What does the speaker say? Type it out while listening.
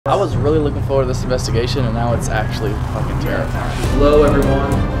I was really looking forward to this investigation, and now it's actually fucking terrifying. Hello,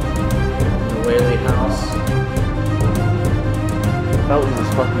 everyone. The Whaley House. I felt he was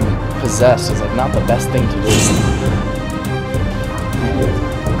fucking possessed. It's like not the best thing to do.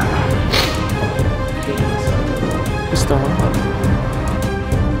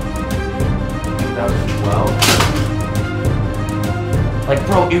 Like,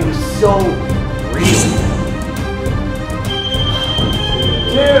 bro, it was so real.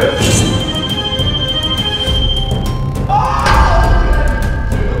 Dude!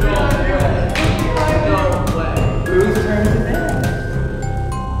 Whose turn is it?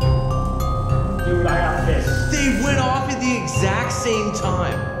 Dude, I got this. They went off at the exact same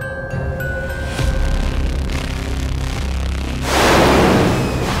time.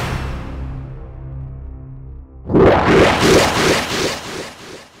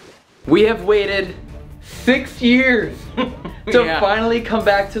 We have waited 6 years to finally come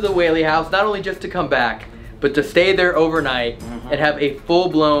back to the Whaley House. Not only just to come back, but to stay there overnight and have a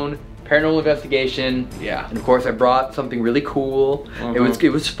full-blown paranormal investigation. Yeah. And of course, I brought something really cool.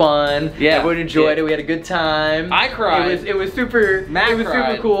 It was fun. Yeah. Everyone enjoyed it. We had a good time. I cried. It was super.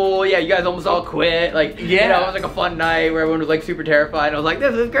 Super cool. Yeah. You guys almost all quit. Like, you know, it was like a fun night where everyone was like super terrified. I was like,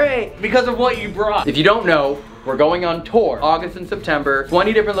 this is great because of what you brought. If you don't know, we're going on tour August and September,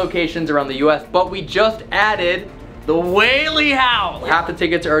 20 different locations around the US, but we just added the Whaley House. Half the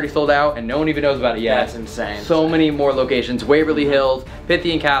tickets are already sold out and no one even knows about it yet. That's insane. So many more locations. Waverly Hills,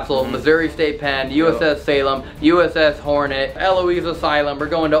 Pythian Castle, Missouri State Penn, USS Salem, USS Hornet, Eloise Asylum. We're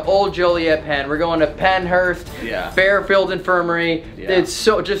going to Old Joliet Penn. We're going to Pennhurst, Fairfield Infirmary. It's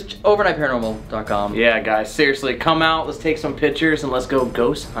so, just overnightparanormal.com. Yeah, guys, seriously, come out, let's take some pictures and let's go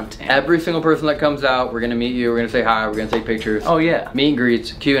ghost hunting. Every single person that comes out, we're gonna meet you, we're gonna say hi, we're gonna take pictures. Oh yeah. Meet and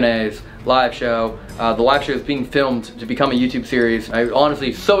greets, Q&As, live show. The live show is being filmed to become a YouTube series. I'm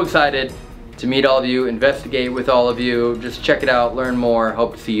honestly so excited to meet all of you, investigate with all of you. Just check it out, learn more.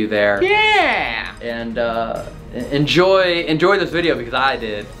 Hope to see you there. Yeah. And enjoy this video because I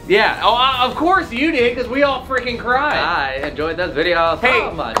did. Yeah. Oh, of course you did because we all freaking cried. I enjoyed that video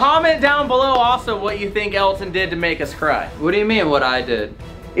so much. Comment down below also what you think Elton did to make us cry. What do you mean what I did?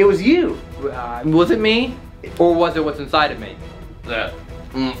 It was you. Was it me, or was it what's inside of me?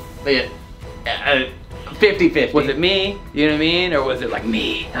 50-50. Was it me? You know what I mean? Or was it like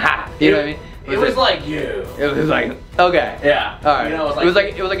me? You know what I mean? It was like you. It was like, okay. Yeah. All right. You know, it was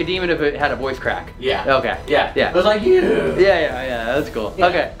like a demon if it had a voice crack. Yeah. Okay. Yeah. Yeah. It was like you. Yeah. That's cool. Yeah.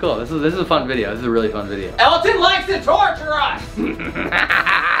 Okay. Cool. This is a fun video. This is a really fun video. Elton likes to torture us.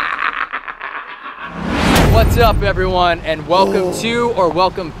 What's up, everyone, and welcome to or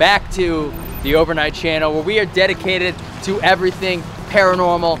welcome back to the Overnight channel, where we are dedicated to everything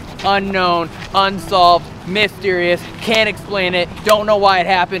paranormal, unknown, unsolved, mysterious, can't explain it, don't know why it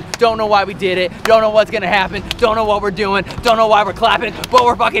happened, don't know why we did it, don't know what's gonna happen, don't know what we're doing, don't know why we're clapping, but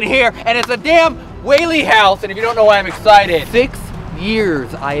we're fucking here, and it's a damn Whaley House. And if you don't know why I'm excited, 6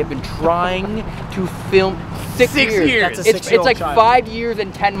 years I have been trying to film. 6 years. It's like 5 years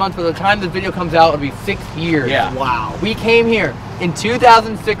and 10 months. By the time this video comes out, it'll be 6 years. Yeah. Wow. We came here in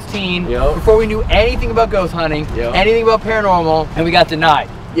 2016 before we knew anything about ghost hunting, anything about paranormal, and we got denied.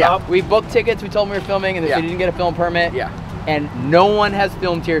 Yeah. We booked tickets. We told them we were filming, and they didn't get a film permit. Yeah. And no one has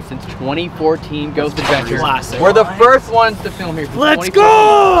filmed here since 2014 Ghost Adventure. Classic. We're the first ones to film here. Let's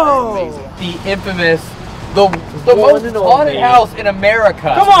go! The infamous. The most haunted house in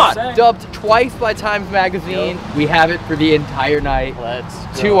America. Come on! Dubbed twice by Times Magazine. We have it for the entire night.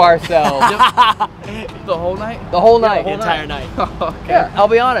 To ourselves. The whole night? The whole night. The entire night. Okay. Yeah, I'll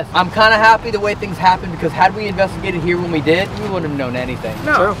be honest. I'm kind of happy the way things happened, because had we investigated here when we did, we wouldn't have known anything.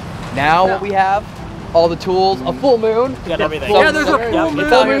 No. True. Now what we have, all the tools, a full moon. We got everything. Yeah, there's a full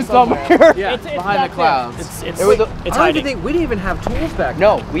moon somewhere. Yeah, it's behind the clouds. I don't think we didn't even have tools back then.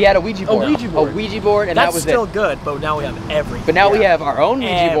 No, we had a Ouija board. A Ouija board, and that was it. That's still good, but now we have everything. But now we have our own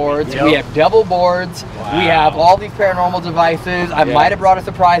Ouija boards. We have double boards. Wow. We have all these paranormal devices. I might have brought a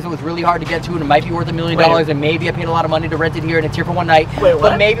surprise that was really hard to get to, and it might be worth $1 million. And maybe I paid a lot of money to rent it here, and it's here for one night. Wait, what?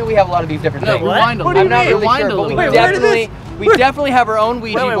 But maybe we have a lot of these different things. I'm not really sure, but we definitely have our own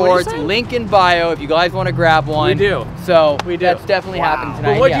Ouija boards. Link in bio if you guys want to grab one. We do. So that's definitely happened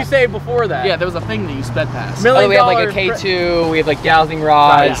tonight. But what'd you say before that? Yeah, there was a thing that you sped past. Oh, we have like a K2. We have like dowsing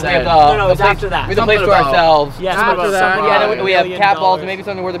rods. We have the place to ourselves. Yeah, after that. Yeah, we have cat balls and maybe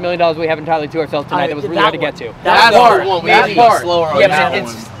something worth $1 million we have entirely to ourselves tonight. That was really hard to get to. That's part. That's part.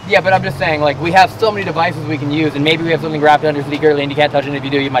 Yeah, but I'm just saying, like, we have so many devices we can use, and maybe we have something wrapped under secretly, and you can't touch it, and if you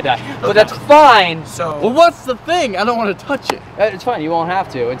do, you might die. But that's fine. So, well, what's the thing? I don't want to touch it. It's fine. You won't have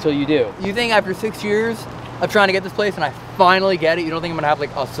to until you do. You think after 6 years, of trying to get this place, and I finally get it. You don't think I'm gonna have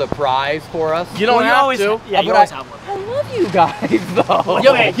like a surprise for us? You don't have always, to. Yeah, you always have one. I love you guys though.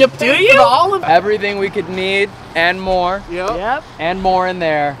 Do you? All of Everything we could need and more. Yep. And more in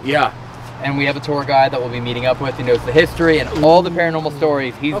there. Yeah. And we have a tour guide that we'll be meeting up with. He knows the history and all the paranormal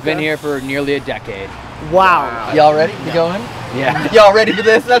stories. He's been here for nearly a decade. Wow. Y'all ready to go in? Yeah. Y'all ready for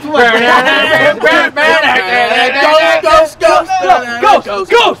this? That's what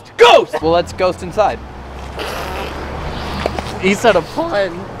Ghost! Well, let's ghost inside. He said a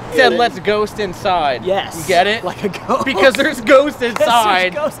pun. He said, let's ghost inside. Yes. You get it? Like a ghost. Because there's ghosts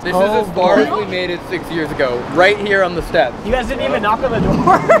inside. Ghosts. This is as far as we made it 6 years ago. Right here on the steps. You guys didn't even knock on the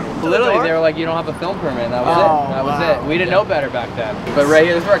door? Literally, they were like, you don't have a film permit, and that was it. That was it. We didn't know better back then. But right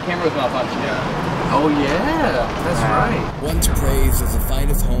here, this is where our camera was malfunctioning. Oh yeah, that's right. Once praised as the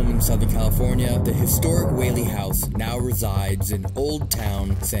finest home in Southern California, the historic Whaley House now resides in Old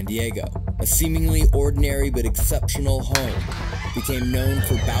Town, San Diego. A seemingly ordinary but exceptional home became known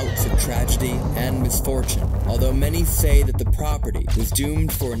for bouts of tragedy and misfortune, although many say that the property was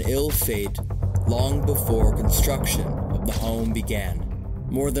doomed for an ill fate long before construction of the home began.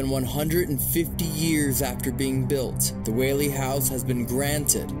 More than 150 years after being built, the Whaley House has been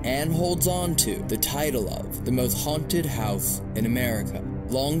granted and holds on to the title of the most haunted house in America.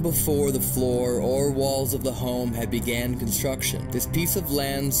 Long before the floor or walls of the home had began construction, this piece of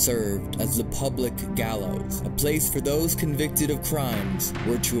land served as the public gallows, a place for those convicted of crimes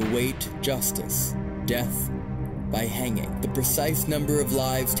were to await justice, death by hanging. The precise number of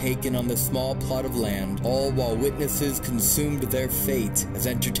lives taken on this small plot of land, all while witnesses consumed their fate as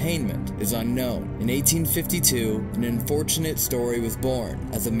entertainment, is unknown. In 1852, an unfortunate story was born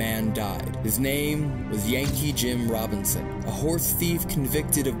as a man died. His name was Yankee Jim Robinson, a horse thief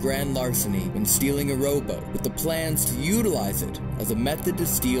convicted of grand larceny when stealing a rowboat, with the plans to utilize it as a method to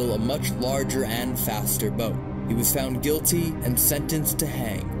steal a much larger and faster boat. He was found guilty and sentenced to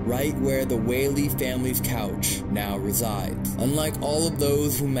hang, right where the Whaley family's couch now resides. Unlike all of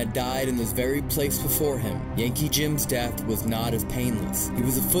those whom had died in this very place before him, Yankee Jim's death was not as painless. He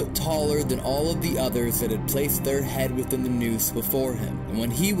was a foot taller than all of the others that had placed their head within the noose before him, and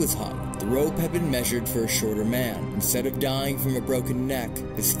when he was hung, the rope had been measured for a shorter man. Instead of dying from a broken neck,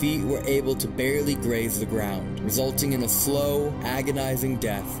 his feet were able to barely graze the ground, resulting in a slow, agonizing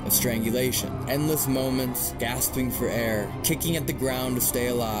death of strangulation. Endless moments, gasping for air, kicking at the ground to stay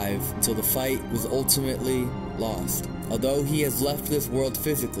alive, until the fight was ultimately lost. Although he has left this world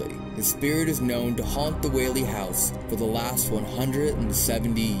physically, his spirit is known to haunt the Whaley House for the last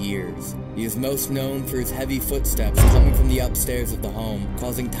 170 years. He is most known for his heavy footsteps coming from the upstairs of the home,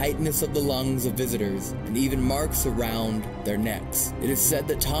 causing tightness of the lungs of visitors, and even marks around their necks. It is said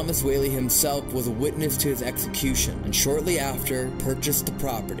that Thomas Whaley himself was a witness to his execution, and shortly after purchased the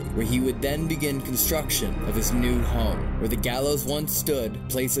property, where he would then begin construction of his new home. Where the gallows once stood,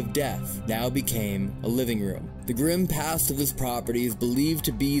 place of death, now became a living room. The grim past of this property is believed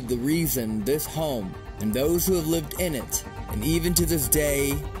to be the reason this home, and those who have lived in it, and even to this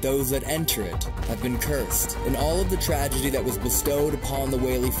day, those that enter it, have been cursed. And all of the tragedy that was bestowed upon the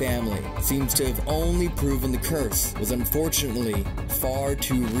Whaley family seems to have only proven the curse was unfortunately far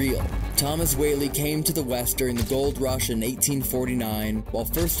too real. Thomas Whaley came to the West during the gold rush in 1849, while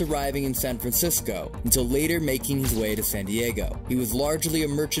first arriving in San Francisco, until later making his way to San Diego. He was largely a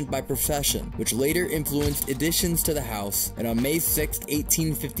merchant by profession, which later influenced additions to the house, and on May 6,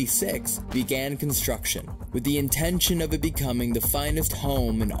 1856, began construction, with the intention of it becoming the finest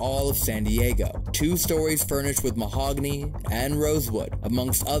home in all of San Diego. 2 stories furnished with mahogany and rosewood,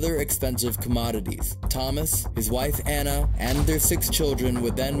 amongst other expensive commodities. Thomas, his wife Anna, and their 6 children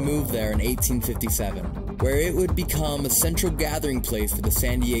would then move there in 1857, where it would become a central gathering place for the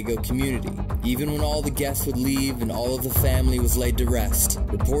San Diego community. Even when all the guests would leave and all of the family was laid to rest,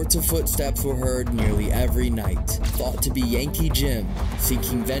 reports of footsteps were heard nearly every night, thought to be Yankee Jim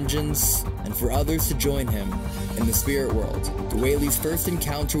seeking vengeance and for others to join him in the spirit world. The Whaley's first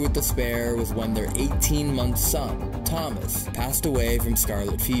encounter with despair was when their 18-month son, Thomas, passed away from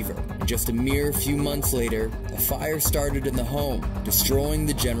scarlet fever. And just a mere few months later, a fire started in the home, destroying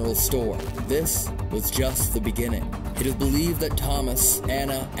the general store. This was just the beginning. It is believed that Thomas,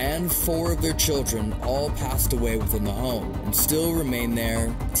 Anna, and 4 of their children all passed away within the home, and still remain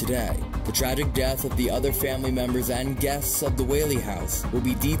there today. The tragic death of the other family members and guests of the Whaley House will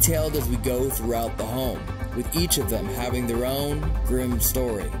be detailed as we go throughout the home, with each of them having their own grim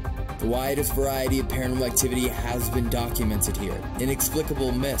story. The widest variety of paranormal activity has been documented here.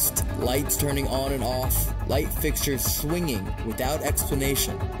 Inexplicable mist, lights turning on and off, light fixtures swinging without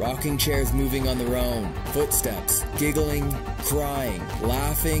explanation, rocking chairs moving on their own, footsteps, giggling, crying,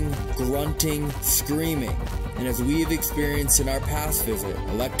 laughing, grunting, screaming, and as we have experienced in our past visit,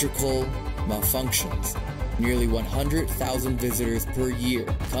 electrical malfunctions. Nearly 100,000 visitors per year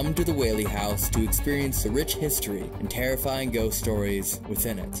come to the Whaley House to experience the rich history and terrifying ghost stories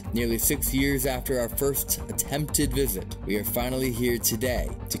within it. Nearly 6 years after our first attempted visit, we are finally here today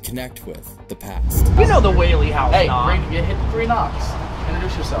to connect with the past. You know the Whaley House. Hey, knock. you hit 3 knocks.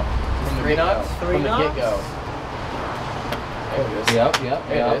 Introduce yourself. From the 3 knocks? get-go. 3 From the knocks? get-go. There it is. Yep.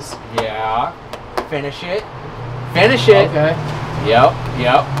 There it is. Yeah. Finish it. Finish it. Okay. Yep.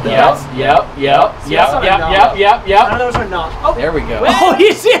 None of those are knocks. Oh, There we go. oh,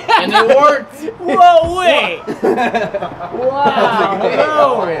 you see that? And it worked. Whoa, wait. Wow.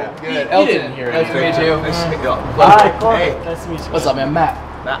 Hello. Good. You Elton. didn't hear Nice to anything. meet you. Hi, Corbin. Nice to meet you. What's up, man?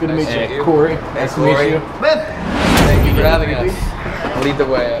 Matt. Good to meet Hey. you. Corey. Nice to meet you. Thank you for having us. Lead the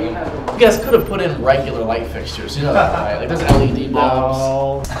way. You guys could have put in regular light fixtures. You know that, right? Like there's LED bulbs.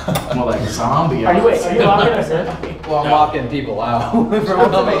 Oh. More like zombie. Are you locking us in? Well, I'm walking people out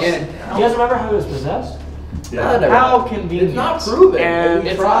from coming in. You guys remember how he was possessed? Yeah. How Did convenient. not prove it. And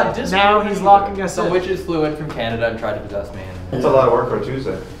It's not now he's locking us Some in. witches flew in from Canada and tried to possess me. It's a lot of work for a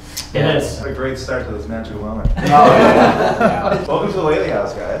Tuesday. It is. What a great start to this magical moment. Yeah. Welcome to the Whaley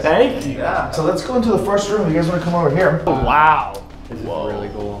House, guys. Thank you. Yeah. So let's go into the first room. You guys want to come over here? Wow. This is really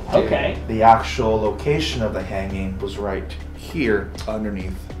cool. Okay. The actual location of the hanging was right here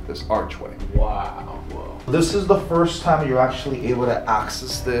underneath this archway. Wow. Whoa. This is the first time you're actually able to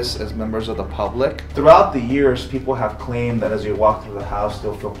access this as members of the public. Throughout the years, people have claimed that as you walk through the house,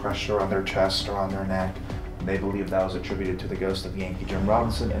 they'll feel pressure on their chest or on their neck. And they believe that was attributed to the ghost of Yankee Jim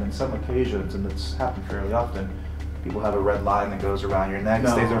Robinson. And in some occasions, and it's happened fairly often, people have a red line that goes around your neck,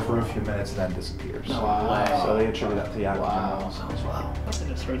 stays there for a few minutes, and then disappears. Wow. So they attribute that to Yankee Jim Wow. Robinson as well. I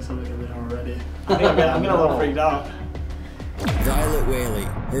just heard something in there already. I think I'm getting a little freaked out. Violet Whaley.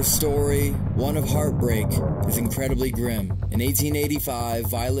 Her story, one of heartbreak, is incredibly grim. In 1885,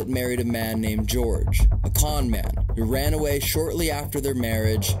 Violet married a man named George, a con man, who ran away shortly after their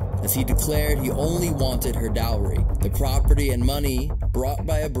marriage as he declared he only wanted her dowry, the property and money brought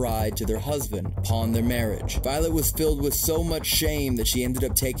by a bride to their husband upon their marriage. Violet was filled with so much shame that she ended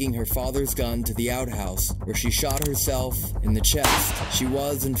up taking her father's gun to the outhouse, where she shot herself in the chest. She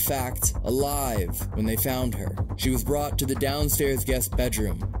was, in fact, alive when they found her. She was brought to the downstairs guest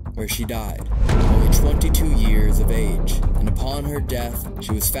bedroom, where she died, only 22 years of age, and upon her death,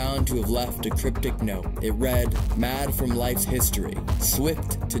 she was found to have left a cryptic note. It read, "Mad from life's history,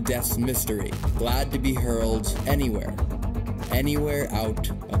 swift to death's mystery, glad to be hurled anywhere out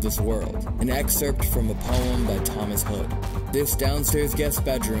of this world." An excerpt from a poem by Thomas Hood. This downstairs guest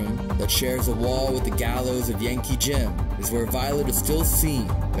bedroom that shares a wall with the gallows of Yankee Jim is where Violet is still seen,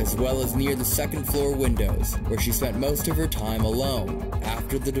 as well as near the second floor windows, where she spent most of her time alone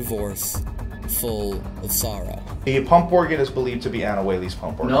after the divorce, full of sorrow. The pump organ is believed to be Anna Whaley's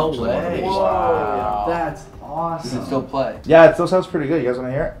pump organ. No which is one of way. these. Wow. That's awesome. Does it still play? Yeah, it still sounds pretty good. You guys want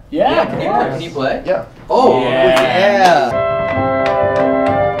to hear it? Yeah, Can you play? Yeah. Oh, Yeah. yeah.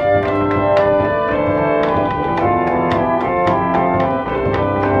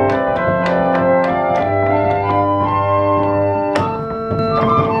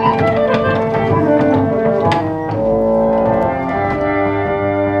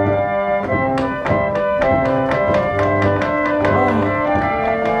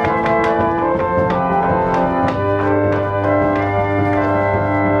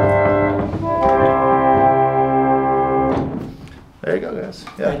 There you go, guys.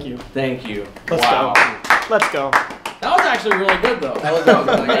 Yeah. Thank you. Thank you. Let's go. Let's go. That was actually really good, though. That was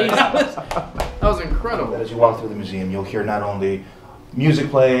really good. That was incredible. As you walk through the museum, you'll hear not only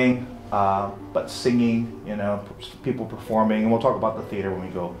music playing, but singing, you know, people performing, and we'll talk about the theater when we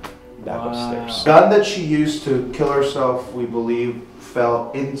go back upstairs. Gun that she used to kill herself, we believe,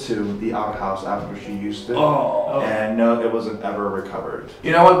 fell into the outhouse after she used it. And no, it wasn't ever recovered.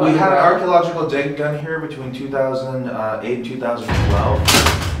 You know what, we had an archaeological dig done here between 2008 and 2012.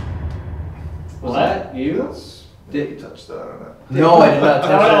 Was that you? Did you touch that? I don't know. No, I did not touch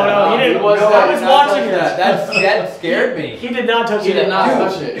that. No, he didn't. I was watching that. That scared me. He did not touch He it. did not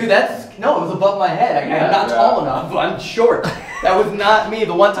touch it. Dude, that's no. It was above my head. I'm not tall enough. I'm short. That was not me.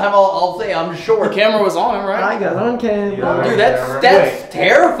 The one time I'll say I'm short. The camera was on him, right? I got on camera. Dude, that's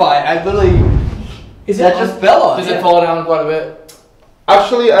terrifying. I literally. Is that just fell on? Does it fall down quite a bit?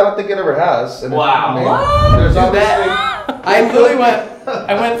 Actually, I don't think it ever has. And Wow. There's Dude, obviously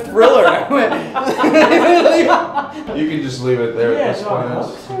I went thriller. I went. You can just leave it there at this point.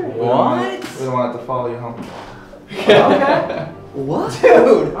 What? We don't want it to follow you home. Okay. What?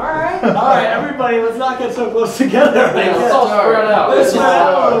 Dude. Alright, everybody, let's not get so close together. Let's all spread out. Let's spread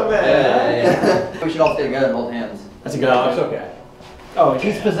out a little bit. Yeah. We should all stay together and hold hands. That's a good idea. It's okay. Oh,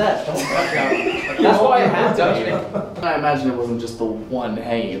 he's possessed. Don't touch him. That's why I had to. I imagine it wasn't just the one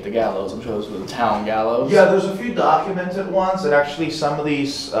hanging at the gallows. I'm sure this was the town gallows. Yeah, there's a few documented ones, and actually some of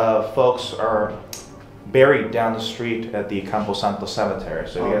these folks are buried down the street at the Camposanto Cemetery.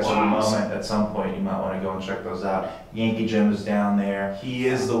 So if you guys have a moment at some point, you might want to go and check those out. Yankee Jim is down there. He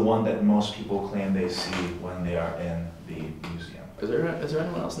is the one that most people claim they see when they are in the museum. Is there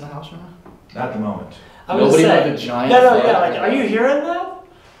anyone else in the house right now? Not at the moment. Nobody with a giant. No, yeah. Like, are you hearing that?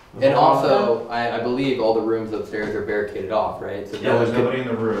 And also, I believe all the rooms upstairs are barricaded off, right? So Yeah, there's nobody in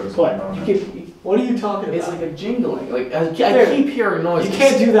the rooms. What? What are you talking about? It's like a jingling. Like I keep hearing noises. You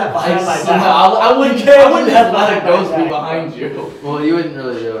can't do that behind my back. I wouldn't just let a ghost be behind you. Well, you wouldn't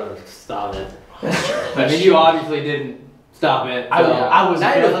really be able to stop it. I mean, you obviously didn't stop it. So. I was.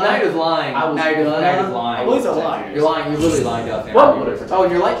 Now you're just lying. I was now you're just lying. Well, he's a liar. You're lying. You're literally lying down there. What? Oh,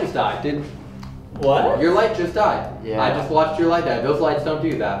 and your light just died. What? Your light just died. Yeah. I just watched your light die. Those lights don't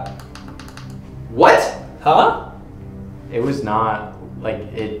do that. What? Huh? It was not like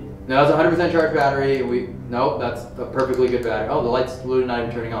it. No, it's a 100% charged battery. Nope, that's a perfectly good battery. Oh, the light's literally not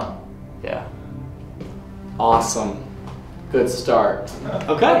even turning on. Yeah. Awesome. Good start.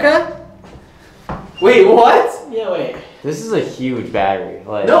 Okay. Wait, what? Yeah, wait. This is a huge battery.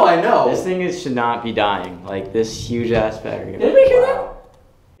 Like, No, I know. This thing should not be dying. Like this huge ass battery. Did we hear that?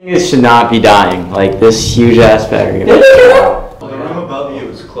 This should not be dying. Like this huge ass battery. Did we hear that? Well, the room above you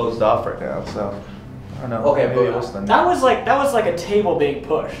is closed off right now, so I don't know. Okay, maybe it but- was the That was like a table being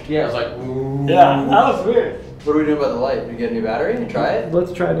pushed. Yeah, it was like, ooh. Yeah, that was weird. What are we doing about the light? We get a new battery and try it?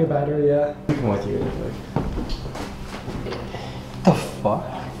 Let's try a new battery, yeah. I'm with you. Really quick.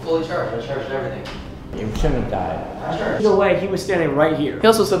 Fully charged. I charged everything. You shouldn't have died. Either way, he was standing right here. He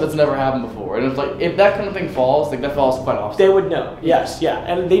also said that's never happened before, and if that kind of thing falls, like that falls quite often. They would know. Yes, yeah,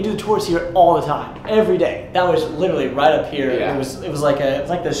 and they do tours here all the time, every day. That was literally right up here. Yeah. It was like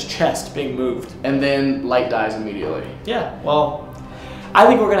this chest being moved. And then light dies immediately. Yeah. Well, I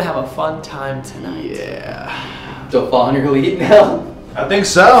think we're gonna have a fun time tonight. Yeah. Don't fall on your lead now. I think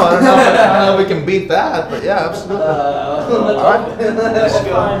so. I don't know if we can beat that, but yeah, absolutely. Alright, let's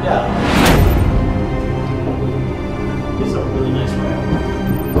go. Find out. This is a really nice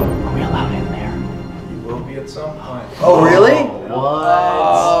room. Are we allowed in there? You will be at some point. Oh, really? What?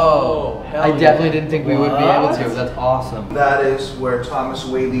 Oh, I definitely didn't think we would be able to. That's awesome. That is where Thomas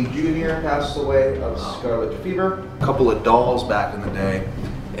Whaley Jr. passed away of scarlet fever. A couple of dolls back in the day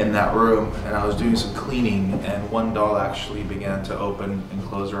in that room, and I was doing some cleaning, and one doll actually began to open and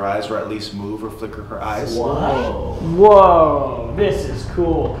close her eyes, or at least move or flicker her eyes. Whoa. Whoa, this is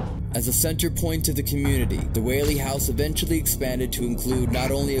cool. As a center point to the community, the Whaley House eventually expanded to include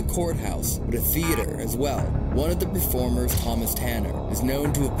not only a courthouse, but a theater as well. One of the performers, Thomas Tanner, is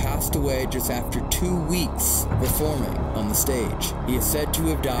known to have passed away just after 2 weeks performing on the stage. He is said to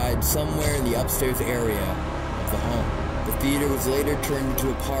have died somewhere in the upstairs area of the home. The theater was later turned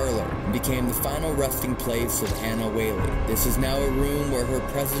into a parlor and became the final resting place of Anna Whaley. This is now a room where her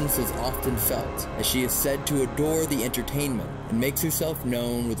presence is often felt, as she is said to adore the entertainment and makes herself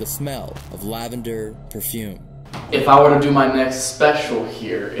known with a smell of lavender perfume. If I were to do my next special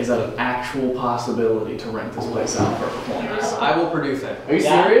here, is that an actual possibility to rent this place out for a performance? I will produce it. Are you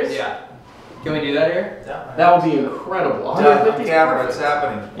serious? Yeah. Can we do that here? That would be incredible. On 150 is camera, it's perfect.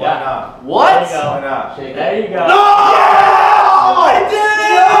 happening. Why Yeah. not? What? There you go. Why not? There you go. No! I did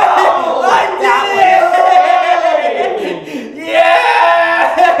it! I did it!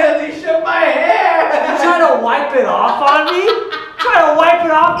 Yeah! They shook my hair! You trying to wipe it off on me? Trying to wipe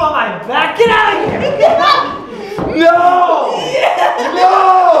it off on my back? Get out of here! No!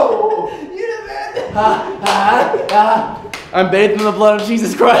 No! I'm bathed in the blood of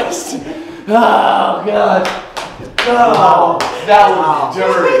Jesus Christ. Oh, God. Oh, that was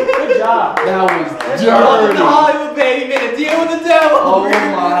dirty. Good job. That was The dirty. Hollywood baby made a deal with the devil! Oh,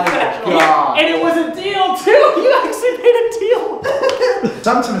 my God. And it was a deal too. You actually made a deal.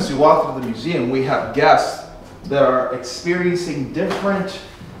 Sometimes we walk through the museum, we have guests that are experiencing different,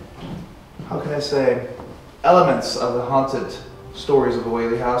 how can I say, elements of the haunted stories of the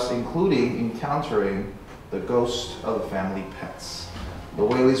Whaley House, including encountering the ghost of the family pets. The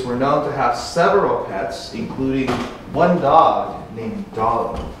Whaleys were known to have several pets, including one dog named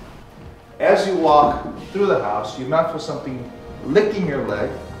Dolly. As you walk through the house, you might feel something licking your leg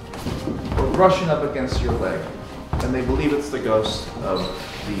or brushing up against your leg. and they believe it's the ghost of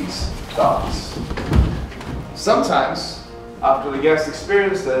these dogs. Sometimes, after the guests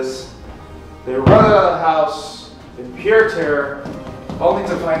experience this, they run out of the house in pure terror, only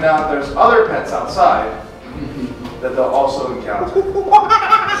to find out there's other pets outside that they'll also encounter.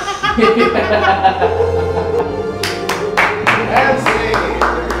 And singing.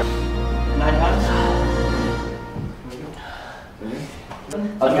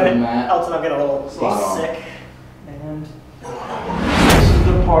 Elton, I'm getting a little sick. And this is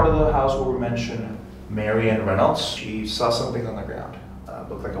the part of the house where we mentioned Marianne Reynolds. She saw something on the ground.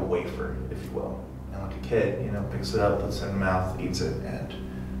 Looked like a wafer, if you will. And like a kid, you know, picks it up, puts it in her mouth, eats it, and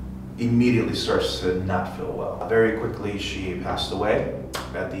immediately starts to not feel well. Very quickly, she passed away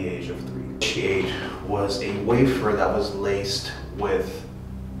at the age of 3. She ate was a wafer that was laced with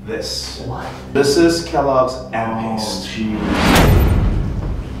this. What? This is Kellogg's Am Paste.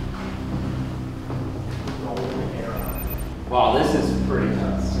 Wow, this is pretty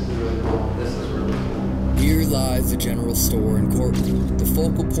nuts. This is really cool. This is really cool. Here lies the general store in Corbin, the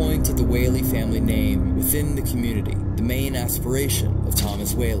focal point of the Whaley family name within the community, the main aspiration of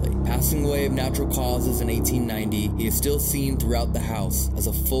Thomas Whaley. Passing away of natural causes in 1890, he is still seen throughout the house as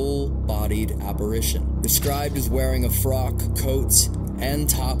a full-bodied apparition. Described as wearing a frock, coat, and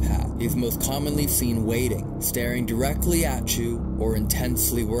top hat, he is most commonly seen waiting, staring directly at you, or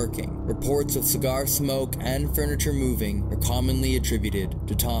intensely working. Reports of cigar smoke and furniture moving are commonly attributed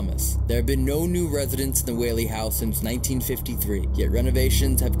to Thomas. There have been no new residents in the Whaley House since 1953, yet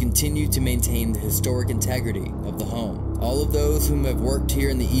renovations have continued to maintain the historic integrity of the home. All of those whom have worked here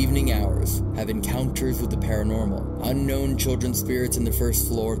in the evening hours have encounters with the paranormal, unknown children spirits in the first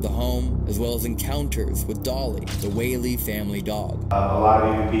floor of the home, as well as encounters with Dolly, the Whaley family dog. A lot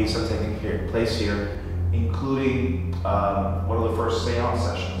of EVPs have taken place here, including one of the first seance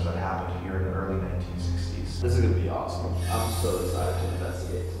sessions that happened here in the early 1960s. This is gonna be awesome. I'm so excited to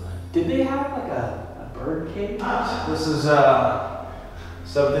investigate tonight. did they have like a bird cage? This is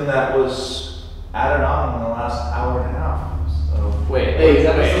something that was added on in the last hour and a half. So. Wait, Hey, is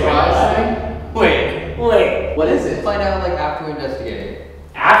that a wait, surprise thing? Wait. What is it? Find out like after we investigate.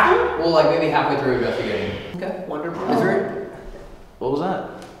 After? Well, like maybe halfway through investigating. Okay. Wonderful. Is there? What was that?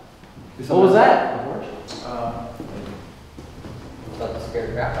 What was that? About to scare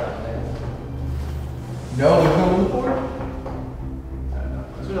the crap out of there. No, there's no before.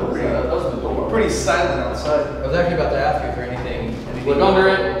 That was the door. Pretty silent outside. I was actually about to ask you if there anything. Look under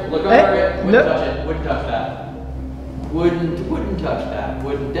it. Look under it. Wouldn't touch it. Wouldn't touch that. Wouldn't touch that.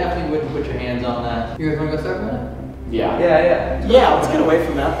 Definitely wouldn't put your hands on that. You guys want to go start with it? Yeah. Yeah, let's get away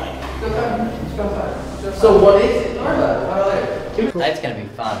from that thing. Go start. Let's go start. So what is it? Talk about it. Tonight's gonna be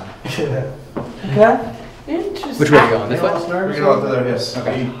fun. Okay. Interesting. Which way are you going? This way? We're gonna go there, yes.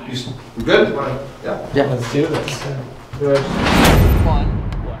 Okay. You good? Yeah. Yeah. Let's do this. Fun.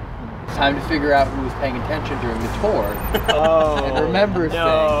 Time to figure out who was paying attention during the tour and remember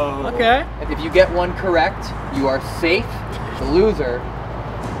things. Okay. If you get one correct, you are safe. The loser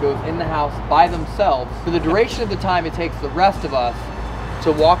goes in the house by themselves for the duration of the time it takes the rest of us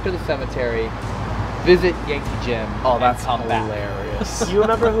to walk to the cemetery, visit Yankee Jim, Oh, that's and come back. hilarious. You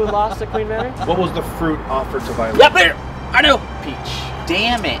remember who lost to Queen Mary? What was the fruit offered to Violet? Yep, there. I know. Peach.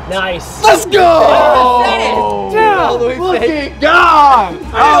 Damn it! Nice. Let's go! All the way safe. God!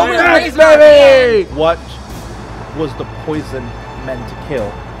 Oh, yes, yes, baby! What was the poison meant to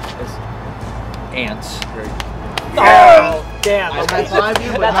kill? Ants. Oh, damn. I high-five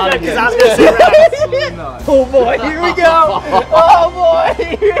you, but That's not good, because again. I was going to say rats. Absolutely not. Oh boy, here we go. Oh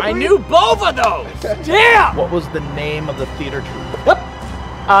boy. I knew both of those! Damn. What was the name of the theater troupe?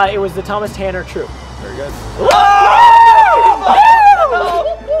 It was the Thomas Tanner Troupe. Very good.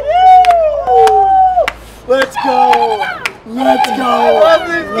 Let's go! Let's go! I love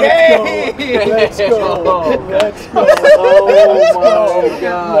this game! Let's go! Let's go! Oh my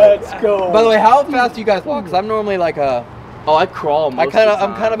god! Let's go! By the way, how fast do you guys walk? Because I'm normally like a. Oh, I crawl most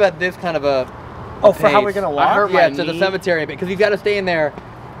I'm kind of at this kind of a. Oh, for how pace. we're gonna walk? I heard Yeah, my to the knee. cemetery because you've got to stay in there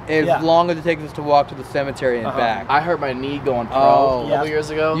as long as it takes us to walk to the cemetery and back. I hurt my knee going pro Oh. a couple years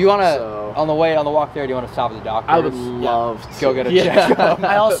ago. You wanna so on the walk there? Do you want to stop at the doctor? I would love to go get a checkup.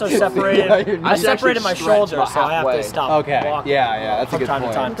 I also separated. I It's separated my actually shoulder, stretched so I have to halfway. stop. Okay. walking Yeah, that's a from good time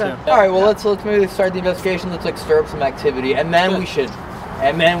point. to time too. All right. Well, let's maybe start the investigation. Let's like stir up some activity, and then we should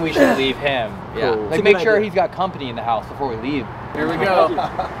leave him. Yeah. Cool. Like Too make good sure idea. he's got company in the house before we leave. Here we go.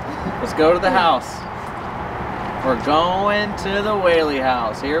 Let's go to the house. We're going to the Whaley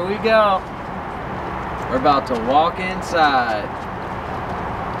House. Here we go. We're about to walk inside.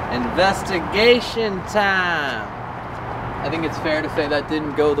 Investigation time. I think it's fair to say that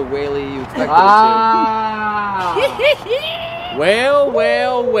didn't go the Whaley you expected it to. Well,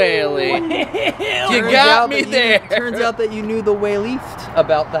 Whaley. You got me there. Turns out that you knew the way least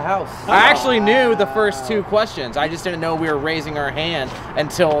about the house. I actually knew the first 2 questions. I just didn't know we were raising our hand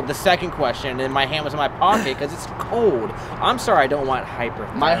until the second question, and my hand was in my pocket because it's cold. I'm sorry, I don't want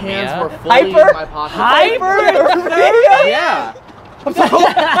hyperthermia. My hands were fully in my pocket. Hyperthermia? Yeah. I'm so cold.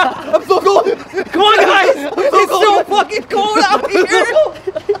 I'm so cold. Come on, guys. It's so fucking cold out here.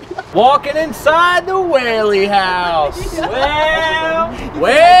 Walking inside the Whaley House.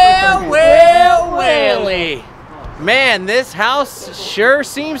 Whaley. Man, this house sure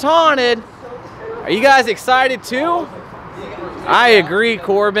seems haunted. Are you guys excited too? I agree,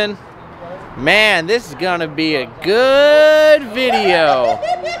 Corbin. Man, this is gonna be a good video.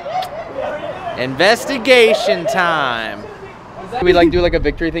 Investigation time. We like do like a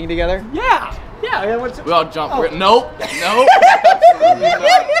victory thing together? Yeah. Yeah. We all jump. Nope. Nope.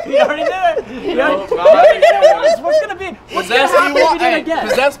 You already did it. You already did it once. What's gonna happen if you do it again?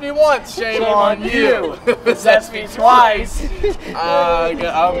 Possess me once, shame on you. Possess me twice.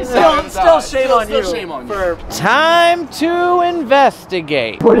 Still shame on you. Shame on you. For Time to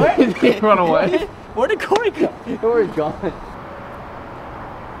investigate. Where did he run away? where did Corey go? Corey's gone.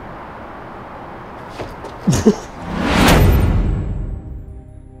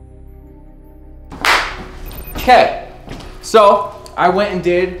 Okay, so I went and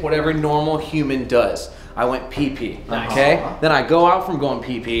did what every normal human does. I went pee-pee, okay? Then I go out from going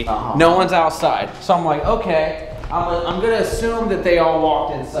pee-pee, no one's outside. So I'm like, okay, I'm gonna assume that they all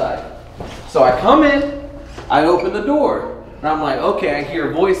walked inside. So I come in, I open the door, and I'm like, okay, I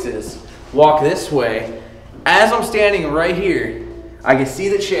hear voices. Walk this way. As I'm standing right here, I can see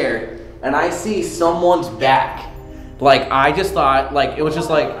the chair, and I see someone's back. Like, I just thought, like, it was just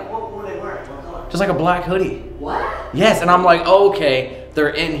like, What were they wearing? What color? just like a black hoodie. What? Yes, and I'm like, oh, okay, they're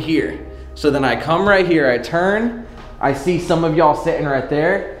in here. So then I come right here, I turn, I see some of y'all sitting right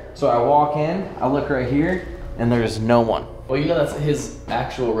there. So I walk in, I look right here, and there's no one. Well, you know that's his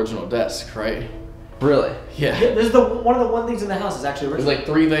actual original desk, right? Really? Yeah. This is one of the things in the house is actually There's original. like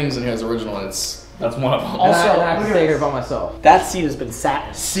 3 things in his original, and that's one of them. And Also, I have look to at stay this. here by myself. That seat has been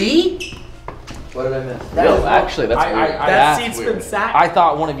satin. See? What did I miss? No, actually, that's weird. That that's seat's weird. been satin. I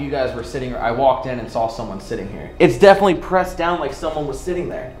thought one of you guys were sitting, I walked in and saw someone sitting here. It's definitely pressed down like someone was sitting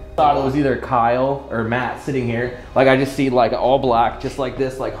there. I thought it was either Kyle or Matt sitting here. Like I just see like all black, just like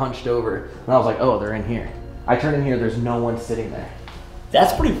this, like hunched over. And I was like, oh, they're in here. I turn in here, there's no one sitting there.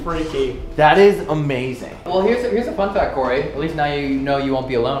 That's pretty freaky. That is amazing. Well, here's a fun fact, Corey. At least now you know you won't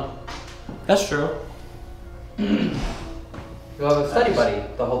be alone. That's true. You'll have a study buddy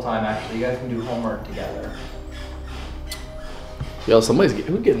the whole time, actually. You guys can do homework together. Yo, who's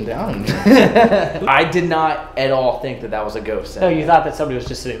getting down in here? I did not at all think that that was a ghost. No, you thought that somebody was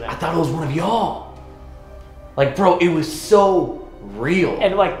just sitting there. I thought it was one of y'all. Like, bro, it was so real.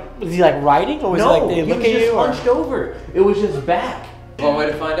 And like, was he like writing, or was no, he like they he look was at just you? Or? hunched over. It was just back. One way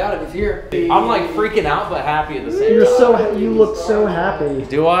to find out if he's here. I'm like freaking out but happy at the same time. You look so happy.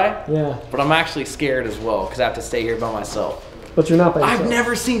 Do I? Yeah, But I'm actually scared as well because I have to stay here by myself. but you're not by I've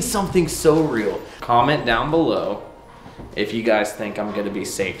never seen something so real. Comment down below if you guys think I'm gonna be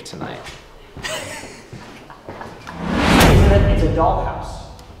safe tonight. It's a dollhouse.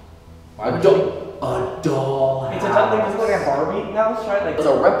 A doll. It's a doll. Like, it's like a Barbie house, right? Like It's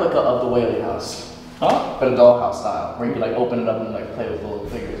a replica of the Whaley House. Huh? But a dollhouse style, where you can like open it up and like play with the little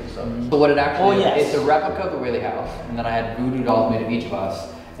figures and stuff. So what it actually is, yes. it's a replica of the Whaley House, and then I had voodoo dolls made of each of us.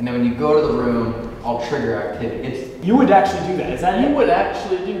 And then when you go to the room, I'll trigger activity. It's You would actually do that. Is that You it? would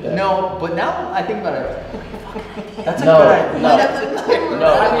actually do that. no, but now I think about it. That's a No, good idea. no.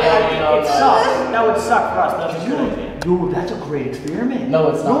 It sucks. That would suck for us. But that's a good idea. Dude, that's a great experiment. No,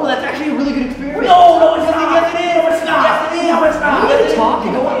 it's not. No, that's actually a really good experiment. No, it's not. Yes, it is. No, it's not. Yes, it is. No, it's not. You guys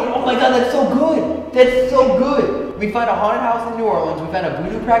talking? Oh my god, that's so good. That's so good. We find a haunted house in New Orleans. We find a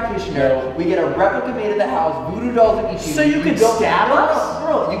voodoo practitioner. We get a replica made of the house. Voodoo dolls in each. So you could stab us?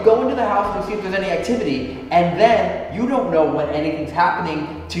 No, you go into the house and see if there's any activity, and then you don't know when anything's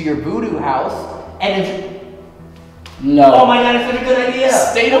happening to your voodoo house, and if No. Oh my god, it's such a good idea.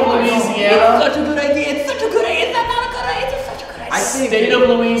 State of Louisiana. it's such a good idea. It's such a good idea. It's not a good idea. It's such a good idea. State of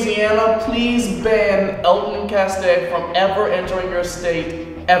Louisiana, please ban Elton and CASTEE from ever entering your state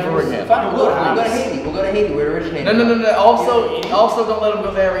ever again. Fine, we'll go to Haiti. We'll go to Haiti where it originated. No. Also don't let him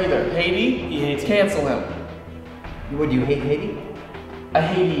go there either. Haiti, He hates cancel him. What, do you hate Haiti? I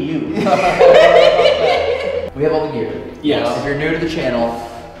hate you. We have all the gear. Yes. If you're new to the channel,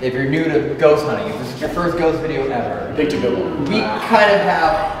 if you're new to ghost hunting, if this is your first ghost video ever, Picked a good one. we kind of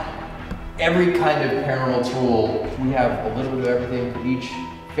have every kind of paranormal tool, we have a little bit of everything for each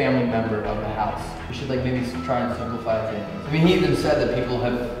family member of the house. We should like maybe try and simplify things. I mean, he even said that people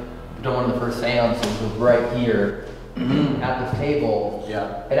have done one of the first seances was right here at this table.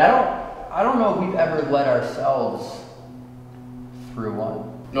 Yeah. And I don't know if we've ever let ourselves through one.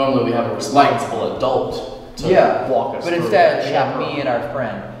 Normally we have a responsible adult to walk us but through. instead we have me and our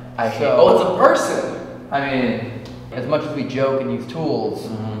friend. Oh, it's a person. I mean, as much as we joke and use tools,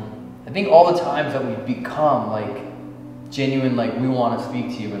 I think all the times that we've become like genuine, like we want to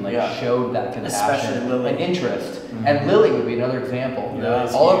speak to you and like showed that compassion and interest. And Lily would be another example.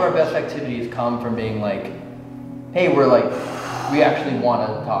 All of our best activities come from being like, hey, we're like, we actually want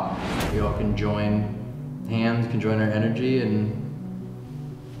to talk. We all can join hands, can join our energy and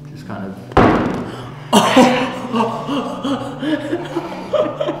just kind of.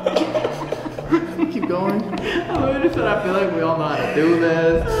 Keep going. I just said I feel like we all know how to do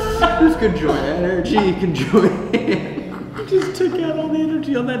this. Just can join energy, can join hands. Just took out all the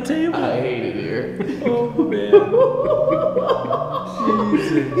energy on that table. I hate it here. Oh man.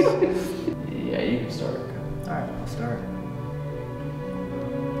 Jesus. Yeah, you can start. Alright, I'll start. I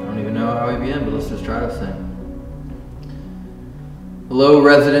don't even know how we begin, but let's just try this thing. Hello,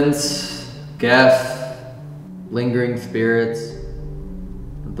 residents, guests, lingering spirits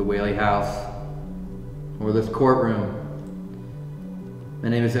of the Whaley House, or this courtroom. My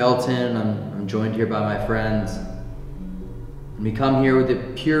name is Elton. I'm joined here by my friends. And we come here with the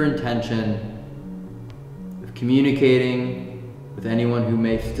pure intention of communicating with anyone who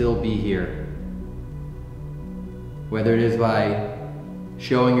may still be here. Whether it is by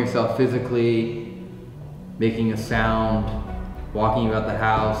showing yourself physically, making a sound, walking about the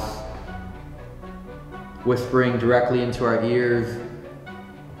house, whispering directly into our ears,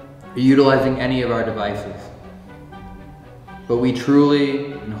 or utilizing any of our devices. But we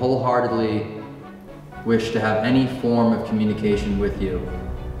truly and wholeheartedly wish to have any form of communication with you.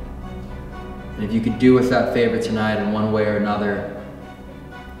 And if you could do us that favor tonight in one way or another,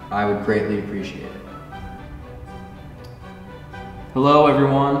 I would greatly appreciate it. Hello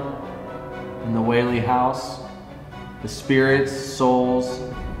everyone in the Whaley House, the spirits, souls,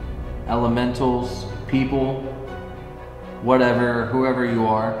 elementals, people, whatever, whoever you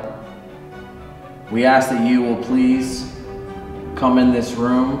are. We ask that you will please come in this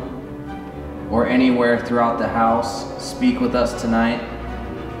room or anywhere throughout the house, speak with us tonight,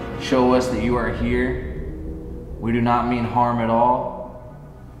 show us that you are here. We do not mean harm at all.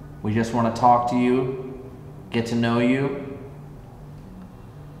 We just want to talk to you, get to know you.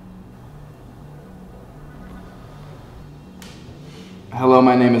 Hello,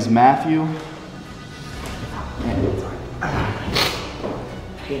 my name is Matthew.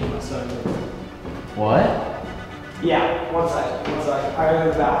 What? Yeah, one second. I go to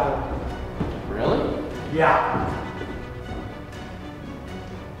the bathroom. Really? Yeah.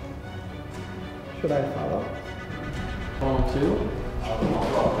 Should I follow? Phone too?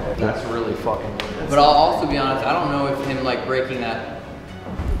 That's really fucking weird. But I'll also be honest, I don't know if him like breaking that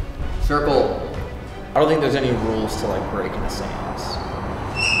circle. I don't think there's any rules to like breaking a seance.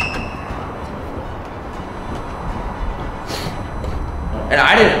 And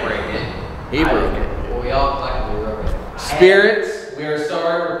I didn't break it. He broke it. Well, we all collectively broke it. Spirits, we are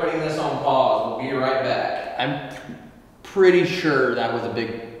sorry we're putting this on pause. We'll be right back. I'm pretty sure that was a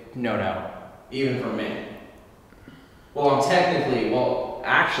big no-no. Even for me. Well, I'm technically,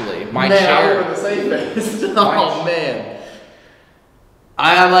 actually, my Man, chair. I'm the same face. Oh man.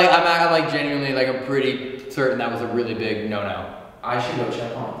 I'm like genuinely like I'm pretty certain that was a really big no-no. I should go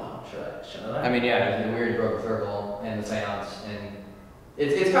check on it though. Should I? I mean, yeah, it's weird broke circle and the seance, and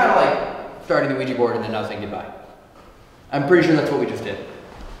it's kind of like starting the Ouija board and then not saying goodbye. I'm pretty sure that's what we just did.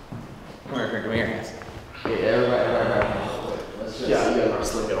 Come here, guys. Yeah, everybody. Let's just, yeah, you guys aren't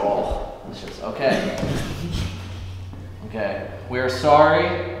slick at all. Let's just, okay. Okay, we are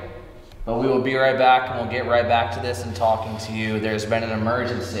sorry, but we will be right back and we'll get right back to this and talking to you. There's been an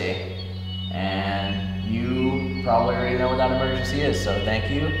emergency, and you probably already know what that emergency is, so thank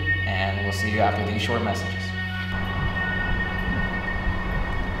you, and we'll see you after these short messages.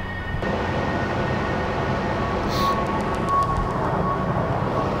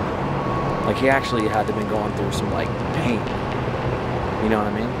 Like, he actually had to been going through some, like, pain. You know what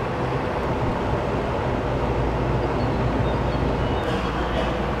I mean?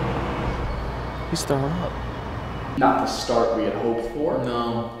 He's throwing up. Not the start we had hoped for.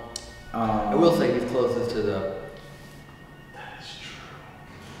 No. I will say he's closest to the. That is true.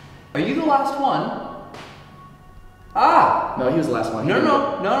 Are you the last one? Ah! No, he was the last one. No.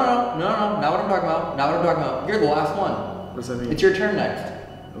 Not what I'm talking about. Not what I'm talking about. You're the last one. What does that mean? It's your turn next.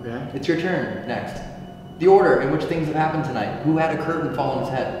 Okay. It's your turn next. The order in which things have happened tonight. Who had a curtain fall on his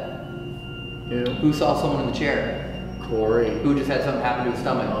head? Who saw someone in the chair? Corey. Who just had something happen to his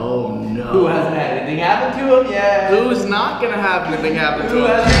stomach? Oh no. Who hasn't had anything happen to him yet? Who's not gonna have anything happen to him? Who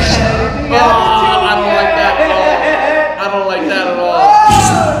hasn't had anything Oh, happen to him? I don't like that at all. I don't like that at all.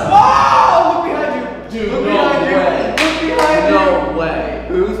 Oh! Look behind you! Dude, Look no behind you! way. Look behind you! No way.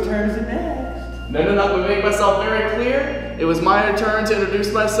 Whose turn is it next? No, let me make myself very clear. It was my turn to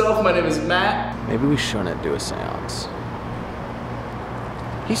introduce myself. My name is Matt. Maybe we shouldn't do a seance.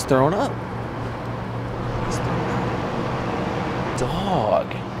 He's throwing up. Dog.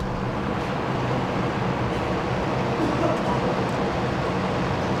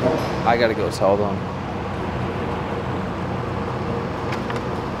 I gotta go tell them.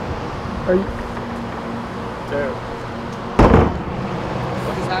 Are you? Dude.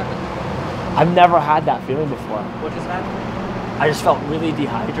 What just happened? I've never had that feeling before. What just happened? I just felt really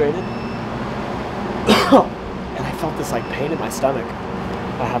dehydrated. And I felt this like pain in my stomach.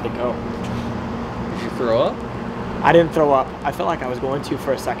 I had to go. Did you throw up? I didn't throw up. I felt like I was going to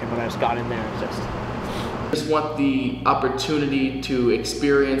for a second, but I just got in there and just... I just want the opportunity to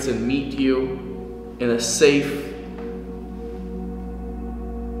experience and meet you in a safe,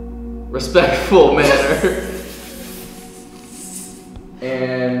 respectful manner.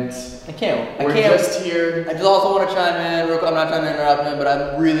 And we're just here. I just also want to chime in real quick. I'm not trying to interrupt him, but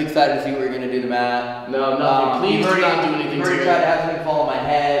I'm really excited to see what you're going to do to Matt. No, nothing. Please do not do anything you to already me. tried to have something fall on my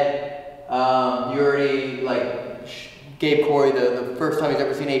head. You already, gave Corey the first time he's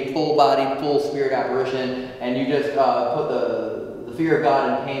ever seen a full-bodied, full-spirit apparition, and you just put the fear of God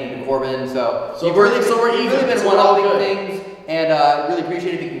and pain into Corbin. So you've really been one-upping things, and I really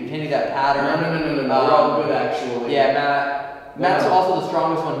appreciate if you can continue that pattern. No. We're all good, actually. Yeah, Matt's also the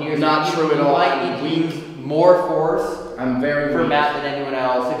strongest one here. So Not true at all. You might need to use more force I'm very for weak. Matt than anyone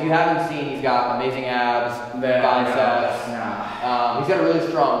else. If you haven't seen, he's got amazing abs, biceps. He's got a really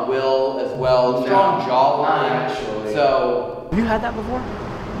strong will as well, strong jawline. Actually. So, Have you had that before?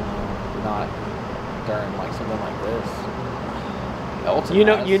 Not during something like this. Elton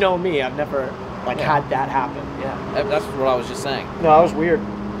has. You know me. I've never had that happen. Yeah, that's what I was just saying. No, that was weird.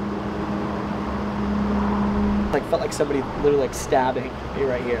 Felt like somebody literally stabbing me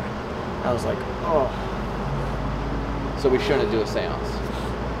right here. I was like, oh. So we shouldn't do a seance.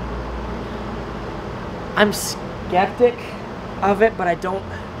 I'm skeptic of it, but I don't.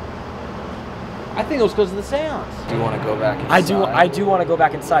 I think it was because of the seance. Do you want to go back inside? I do want to go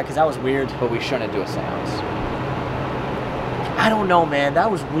back inside because that was weird. But we shouldn't do a seance. I don't know, man. That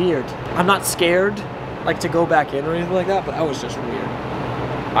was weird. I'm not scared, to go back in or anything like that, but that was just weird.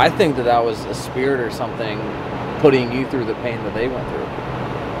 I think that was a spirit or something putting you through the pain that they went through.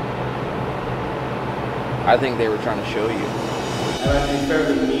 I think they were trying to show you. And I think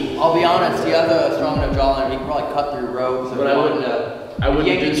fairly meat. I'll be honest, he has a strong enough jawline, he can probably cut through ropes. But I wouldn't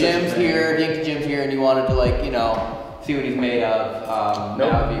Yankee do such a Jim's thing. here, and you wanted to see what he's made of.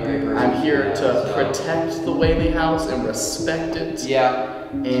 Nope. That would be a great person. I'm here to protect the Whaley House and respect it. Yeah.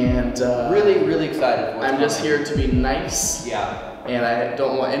 And really, really excited for what's I'm just coming. here to be nice. Yeah. And I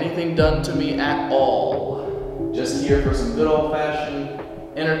don't want anything done to me at all. Just here for some good old-fashioned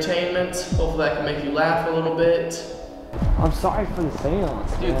entertainment. Hopefully I can make you laugh a little bit. I'm sorry for the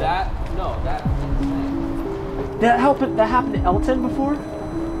seance. Dude, man. that's insane. That happened to Elton before?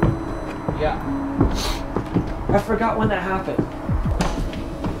 Yeah. I forgot when that happened.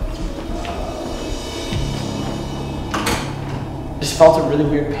 Just felt a really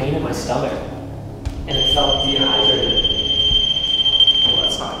weird pain in my stomach, and it felt dehydrated. Well,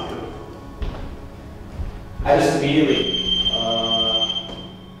 that's not you. I just immediately.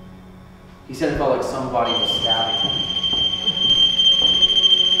 He said it felt like somebody was stabbing him.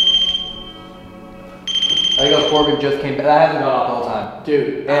 I think Corbin just came back. That hasn't gone off the whole time.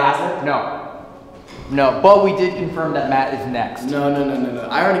 Dude, No, but we did confirm that Matt is next. No.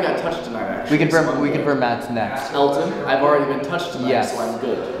 I already got touched tonight, actually. We confirm Matt's next. Elton, I've already been touched tonight, Yes. so I'm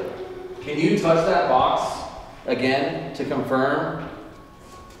good. Can you touch that box again to confirm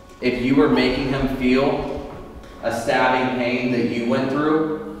if you were making him feel a stabbing pain that you went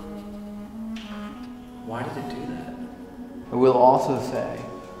through? Why did it do that? I will also say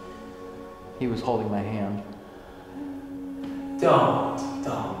he was holding my hand. Don't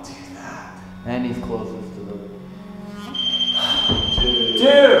do that. And he's closest to the...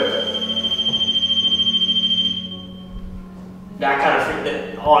 Dude! That kind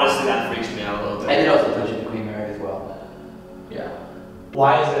of honestly, that freaks me out a little bit. I did also touch the Queen Mary as well. Yeah.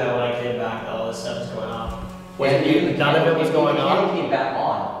 Why is it that when I came back, that all this stuff is going on? None of it was going The on? candle came back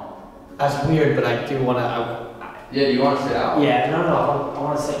on. That's weird, but I do want to. Yeah, do you want to sit out? Yeah, no, I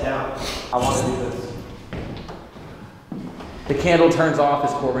want to sit down. I want to do this. The candle turns off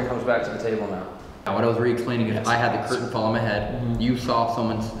as Corbin comes back to the table now. What I was re-explaining is I had the curtain fall on my head. You saw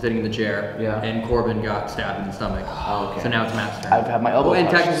someone sitting in the chair, and Corbin got stabbed in the stomach. Oh, okay. So now it's Matt's turn. I've had my elbow and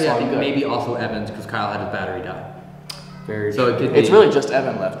touched, technically, so I think I'm good. maybe also Evans because Kyle had his battery die. Very so true. It's really just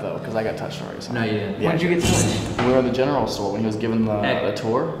Evan left though, because I got touched already. So. No, you didn't. Yeah. When did you get touched? We were in the general store when he was giving the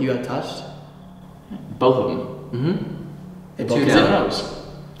tour. You got touched? Both of them. Mm-hmm. Two down.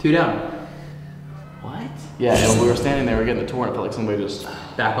 Two down. What? Yeah, and we were standing there, we were getting the tour, and I felt like somebody just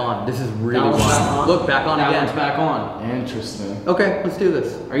back on. This is really wild. Look, back on again. It's back on. Interesting. Okay, let's do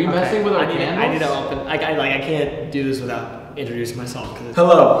this. Are you messing with our candles? I need to open. I can't do this without introducing myself.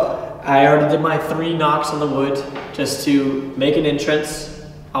 Hello. I already did my 3 knocks on the wood just to make an entrance.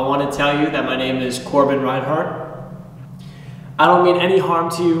 I want to tell you that my name is Corbin Reinhardt. I don't mean any harm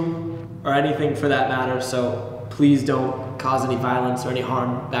to you or anything for that matter, so please don't cause any violence or any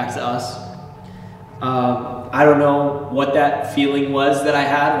harm back to us. I don't know what that feeling was that I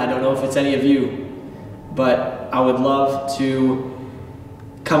had, and I don't know if it's any of you, but I would love to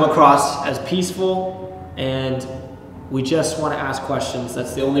come across as peaceful, and we just want to ask questions.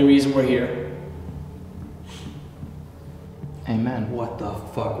 That's the only reason we're here. Amen. What the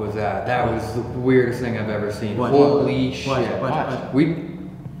fuck was that? That was the weirdest thing I've ever seen. What? Holy shit. What? We...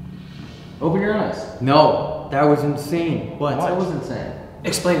 Open your eyes. No, that was insane. What? That was insane.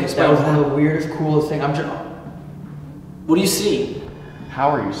 Explain. That was one of the weirdest, coolest things. I'm just... What do you see? How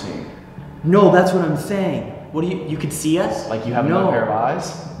are you seeing? No, that's what I'm saying. What do you can see us? Like you have another pair of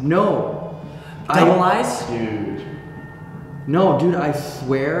eyes? No. Double eyes? Dude. No, dude, I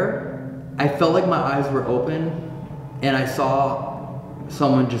swear, I felt like my eyes were open and I saw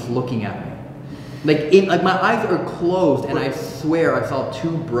someone just looking at me. Like my eyes are closed and I swear I saw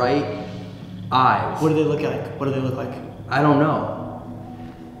 2 bright eyes. What do they look like? What do they look like? I don't know.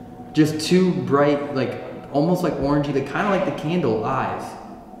 Just 2 bright, like, almost like orangey, they kind of like the candle eyes.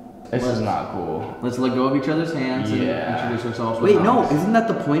 This is not cool. Let's let go of each other's hands and introduce ourselves. Wait, no, isn't that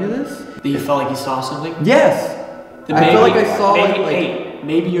the point of this? You felt like you saw something? Yes! Then I feel like I saw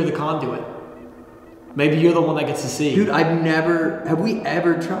maybe you're the conduit. Maybe you're the one that gets to see. Dude, have we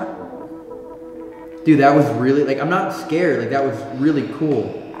ever tried? Dude, that was really, like, I'm not scared, like, that was really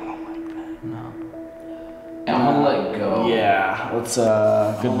cool. I'm gonna let go. Yeah, let's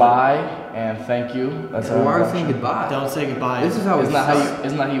goodbye and thank you. That's why are we saying goodbye? Don't say goodbye. This is how isn't that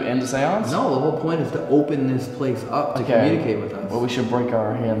how you end the seance? No, the whole point is to open this place up to communicate with us. Well, we should break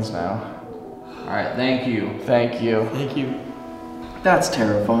our hands now. Alright, thank you. Thank you. Thank you. That's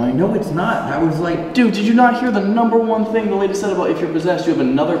terrifying. No, it's not. That was like... Dude, did you not hear the #1 thing the lady said about if you're possessed, you have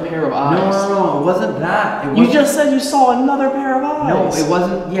another pair of eyes? No, it wasn't that. You just said you saw another pair of eyes. No, it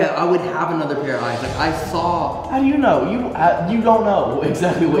wasn't. Yeah, I would have another pair of eyes. Like, I saw... How do you know? You don't know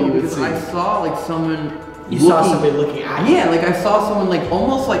exactly what you would see. I saw, like, someone... You saw somebody looking at you? Yeah, like, I saw someone, like,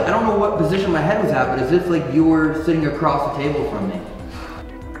 almost like... I don't know what position my head was at, but as if, like, you were sitting across the table from me.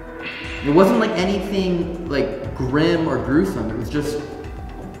 It wasn't, like, anything, like, grim or gruesome. It was just...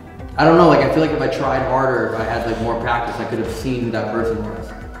 I don't know, like, I feel like if I tried harder, if I had, like, more practice, I could have seen who that person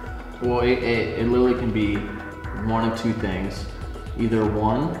was. Well, it literally can be one of 2 things. Either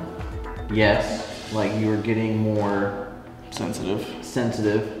one, yes, like you were getting more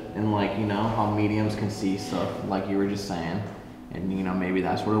sensitive, and like, you know, how mediums can see stuff, like you were just saying, and you know, maybe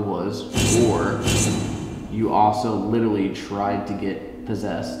that's what it was. Or you also literally tried to get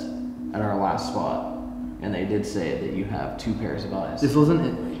possessed at our last spot. And they did say that you have 2 pairs of eyes. This wasn't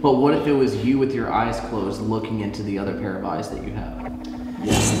it. But what if it was you with your eyes closed looking into the other pair of eyes that you have?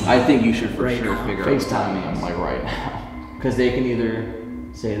 Yeah. I think you should for sure figure out. FaceTime me, I'm like right now. Because they can either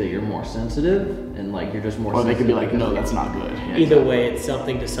say that you're more sensitive and like you're just more sensitive. Or they could be like, no, that's not good. Yeah, either way, it's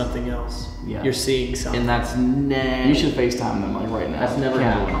something to something else. Yeah. You're seeing something. And that's You should FaceTime them like right now. That's never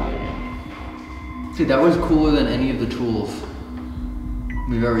happened. Dude, that was cooler than any of the tools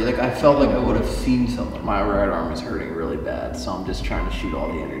we've ever, like, I felt like I would have seen someone. My right arm is hurting really bad, so I'm just trying to shoot all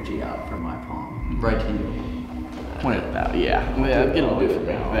the energy out from my palm. Right to you. Point it out, yeah. It'll do for me.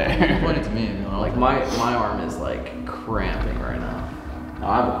 There. Point it to me. You know, Like my arm is like cramping right now. Now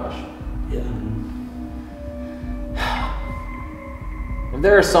I have a question. Yeah. If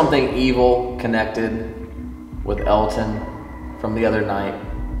there is something evil connected with Elton from the other night,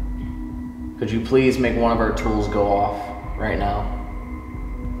 could you please make one of our tools go off right now?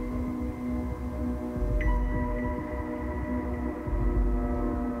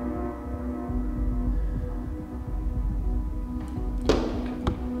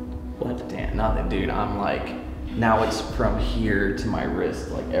 What? Damn, nothing, dude. I'm like Now it's from here to my wrist.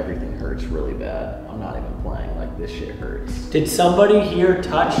 Like everything hurts really bad. I'm not even playing. Like this shit hurts. Did somebody here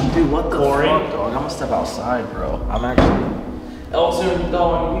touch? Dude, what the Corey? fuck, dog? I'm gonna step outside, bro. I'm actually. Elton,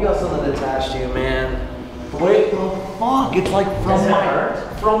 dog, you got something attached to you, man. Wait, the fuck? It's like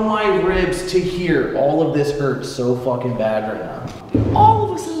from my ribs to here. All of this hurts so fucking bad right now. All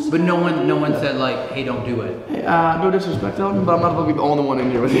of us. But no one said like, hey, don't do it. Hey, no disrespect, Elton, but I'm not gonna be the only one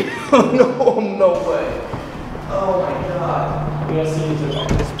in here with you. No way. Oh my god. We gotta see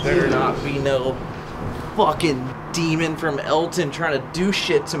you. This better not be no fucking demon from Elton trying to do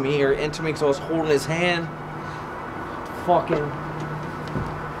shit to me or into me because I was holding his hand. Fucking.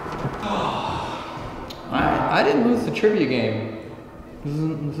 I didn't lose the trivia game. This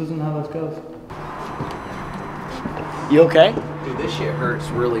isn't how this goes. You okay? Dude, this shit hurts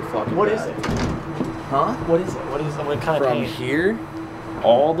really fucking What bad. is it? Huh? What is it? What kind of From pain? here,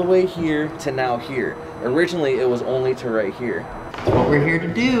 all the way here to now here. Originally, it was only to right here. That's what we're here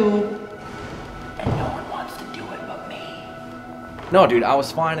to do. And no one wants to do it but me. No, dude, I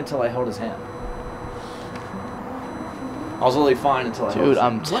was fine until I held his hand. I was really fine until I held his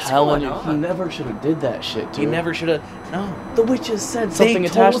hand. I'm telling you, he never should have did that shit, dude. He never should have. No. The witches said something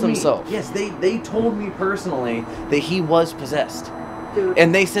attached themselves. Yes, they told me personally that he was possessed. Dude.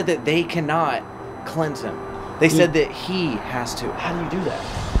 And they said that they cannot cleanse him. They said that he has to. How do you do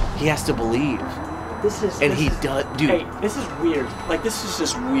that? He has to believe. He does, dude. Hey, this is weird. Like, this is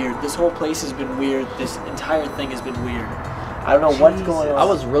just weird. This whole place has been weird. This entire thing has been weird. I don't know what's going on. I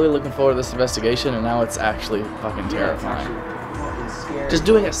was really looking forward to this investigation, and now it's actually fucking terrifying. Just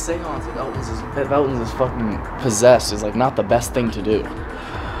doing a seance if Elton's is fucking possessed is like not the best thing to do.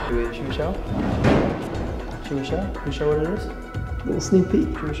 Should we show? Should we show? Should we show what it is? Little sneak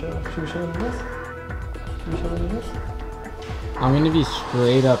peek. Should we show? Should we show what it is? Should we show what it is? I'm gonna be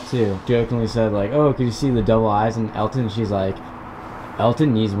straight up too. Jokingly said like, oh, could you see the double eyes in Elton? She's like,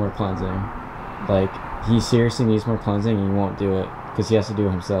 Elton needs more cleansing. Like, he seriously needs more cleansing and he won't do it because he has to do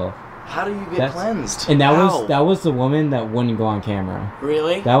it himself. How do you get cleansed? And that was the woman that wouldn't go on camera.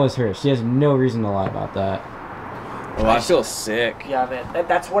 Really? That was her. She has no reason to lie about that. Oh, I feel sick. Yeah, man.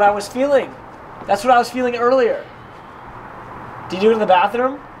 That's what I was feeling. That's what I was feeling earlier. Did you do it in the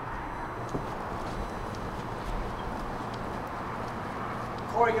bathroom?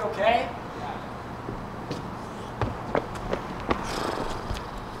 Corey, you okay?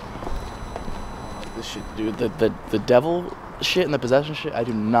 This shit, dude. The devil shit and the possession shit, I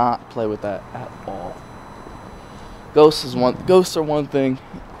do not play with that at all. Ghosts are one thing,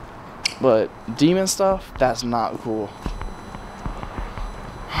 but demon stuff, that's not cool.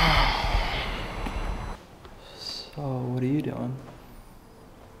 So, what are you doing?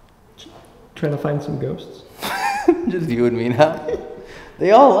 Trying to find some ghosts. Just you and me now?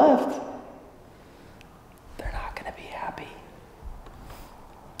 They all left. They're not gonna be happy.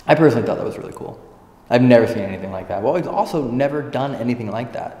 I personally thought that was really cool. I've never seen anything like that. Well, I've also never done anything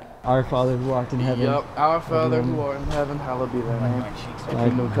like that. Our Father who art in heaven. Yep, our Father who art in heaven, hallowed be thy name.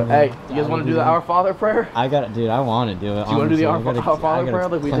 Hey, you guys want to do the Our Father prayer? I got it, dude. I want to do it. Do you want to do the Our honestly. Father prayer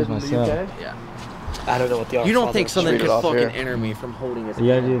like we did in the myself. UK? Yeah. I don't know what the You don't think something Read it could off fucking here. enter me from holding his You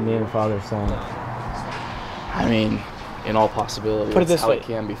gotta do the name of Father, Son. I mean, in all possibility, Put it that's this how way. it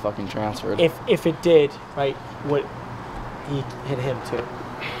can be fucking transferred. If it did, right, would he hit him too?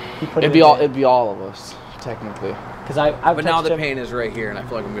 He put It'd be all of us, technically. Because I've But now touched the him. pain is right here, and I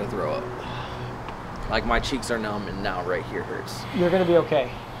feel like I'm gonna throw up. Like my cheeks are numb, and now right here hurts. You're gonna be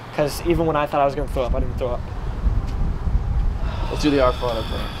okay. Because even when I thought I was gonna throw up, I didn't throw up. Let's do the Our Father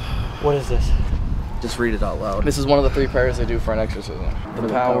prayer. What is this? Just read it out loud. This is one of the 3 prayers they do for an exorcism. The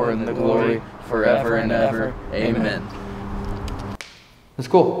power and the glory forever and ever. Amen. It's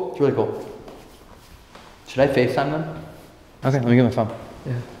cool. It's really cool. Should I FaceTime them? Okay, let me get my phone.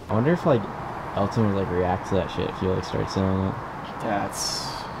 Yeah. I wonder if like Elton would like react to that shit if you like start saying it. That's.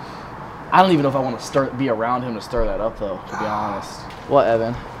 I don't even know if I want to be around him to stir that up, though. To be honest. What,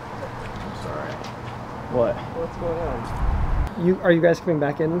 Evan? I'm sorry. What? What's going on? Are you guys coming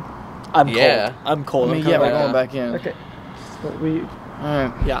back in? I'm Yeah. cold. I'm cold. I mean, yeah, we're going back in. Okay. Well, All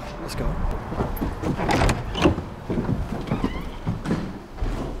right. Yeah, let's go.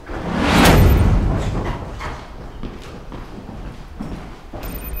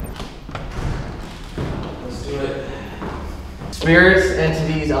 Let's do it. Spirits,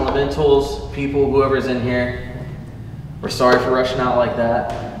 entities, elementals, people, whoever's in here. We're sorry for rushing out like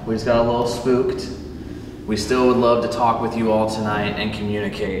that. We just got a little spooked. We still would love to talk with you all tonight and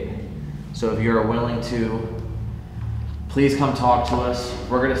communicate. So if you're willing to, please come talk to us.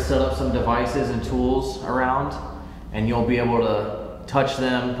 We're gonna set up some devices and tools around, and you'll be able to touch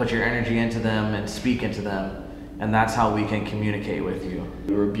them, put your energy into them, and speak into them. and that's how we can communicate with you.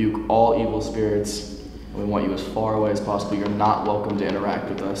 We rebuke all evil spirits. We want you as far away as possible. You're not welcome to interact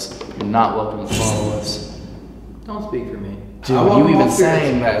with us. You're not welcome to follow us. Don't speak for me. Dude, you even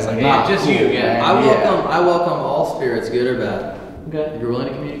saying that is like not just cool, you. Yeah. man. I welcome all spirits, good or bad. Okay. If you're willing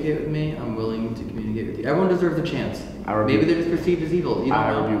to communicate with me, I'm willing to communicate with you. Everyone deserves a chance. Maybe they're just perceived as evil. You don't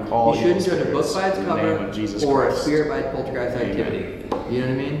know. rebuke all You shouldn't evil judge a book spirits by its in the name cover of Jesus or a Christ. spirit by its poltergeist Amen. activity. You know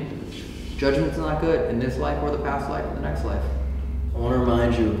what I mean? Judgment's not good in this life or the past life or the next life. I want to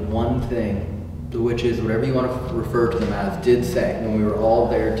remind you of one thing. The witches, whatever you want to refer to them as, did say when we were all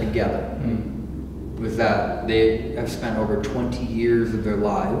there together, was that they have spent over 20 years of their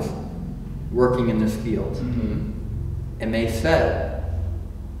lives working in this field. And they said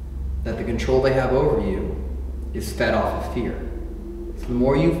that the control they have over you is fed off of fear. So the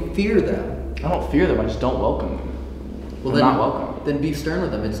more you fear them... I don't fear them, I just don't welcome them. Well, They're not welcome. Then be stern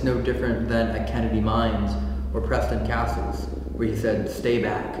with them. It's no different than at Kennedy Mines or Preston Castles, where he said, stay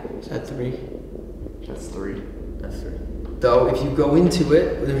back. Is that 3? That's 3. That's 3. So if you go into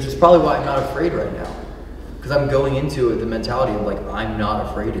it, which is probably why I'm not afraid right now. Because I'm going into it with the mentality of like, I'm not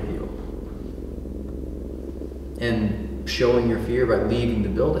afraid of you. And showing your fear by leaving the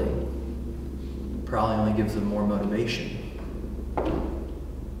building probably only gives them more motivation.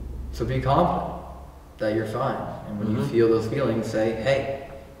 So be confident that you're fine. And when you feel those feelings, say, hey,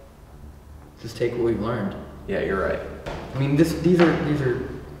 just take what we've learned. Yeah, you're right. I mean, these are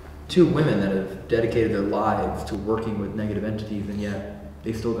 2 women that have dedicated their lives to working with negative entities, and yet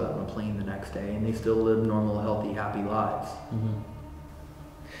they still got on a plane the next day, and they still live normal, healthy, happy lives.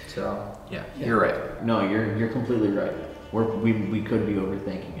 So yeah, you're right. No, you're completely right. We could be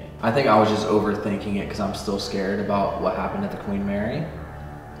overthinking it. I think I was just overthinking it because I'm still scared about what happened at the Queen Mary.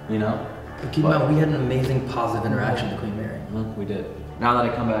 You know? But keep in mind, we had an amazing positive interaction with the Queen Mary. We did. Now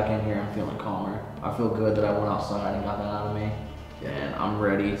that I come back in here, I'm feeling calmer. I feel good that I went outside and got that out of me. And I'm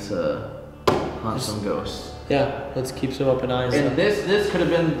ready to hunt some ghosts. Yeah, let's keep some open eyes. And this could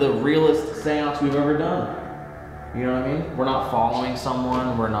have been the realest seance we've ever done. You know what I mean? We're not following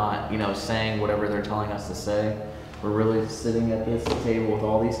someone. We're not, saying whatever they're telling us to say. We're really sitting at this table with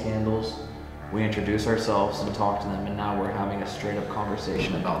all these candles. We introduce ourselves and talk to them, and now we're having a straight up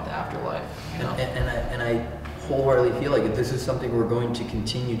conversation about the afterlife. You know? And I wholeheartedly feel like if this is something we're going to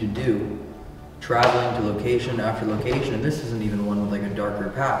continue to do, traveling to location after location, and this isn't even one with like a darker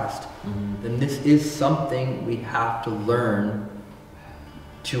past, then this is something we have to learn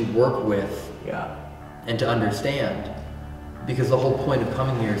to work with and to understand. Because the whole point of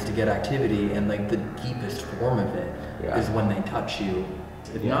coming here is to get activity, and like the deepest form of it is when they touch you.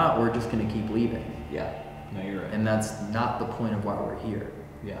 If not, we're just gonna keep leaving. Yeah, no, you're right. And that's not the point of why we're here.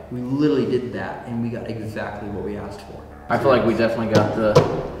 Yeah. We literally did that, and we got exactly what we asked for. I feel like we definitely got the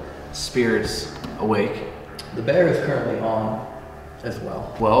spirits awake. The bear is currently on as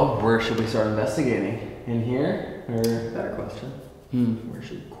well. Well, where should we start investigating? In here? Or? Better question. Where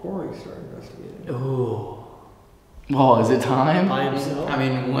should Corey start investigating? Oh. Oh, is it time? By himself? I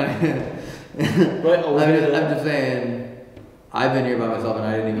mean, I'm just saying, I've been here by myself and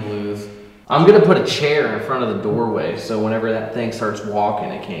I didn't even lose. I'm gonna put a chair in front of the doorway so whenever that thing starts walking,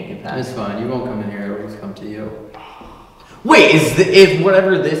 it can't get past. It's fine. You won't come in here. It'll just come to you. Wait, is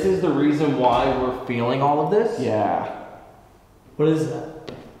whatever this is the reason why we're feeling all of this? Yeah. What is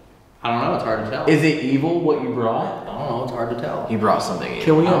that? I don't know. It's hard to tell. Is it evil what you brought? I don't know. It's hard to tell. He brought something evil.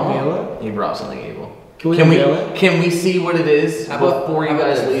 Can we unveil it? He brought something evil. Can we unveil it? Can we see what it is before you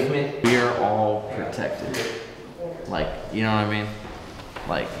guys this? leave me? We are all protected. Like, you know what I mean?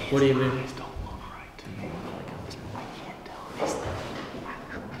 Like, What do you mean?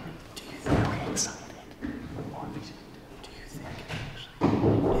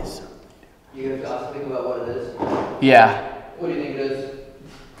 You guys got to think about what it is. Yeah. What do you think it is?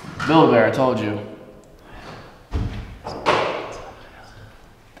 Build-A-Bear, I told you.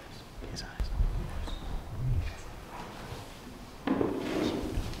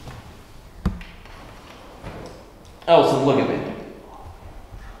 Elton, look at me.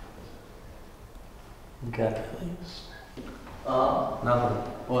 Okay. Nothing.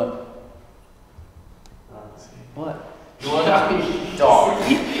 What? What? Dog.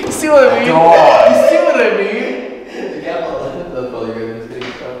 You see what I mean? You see what I mean?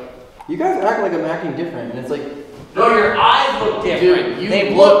 You guys act like I'm acting different, and it's like, No, your eyes look different. Dude, you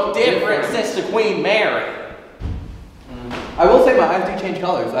They've look looked different different. since the Queen Mary. I will say my eyes do change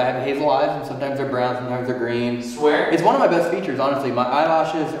colors. I have hazel eyes, and sometimes they're brown, sometimes they're green. Swear? It's one of my best features, honestly. My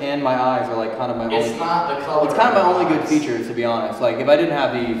eyelashes and my eyes are like kind of my only. It's not the color. It's kind of my of only my good eyes. features, to be honest. Like if I didn't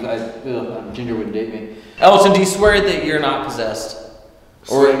have these, Ginger wouldn't date me. Elton, do you swear that you're not possessed?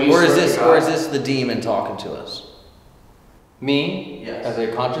 Or You is swear this to God. the demon talking to us? Me, Yes. as a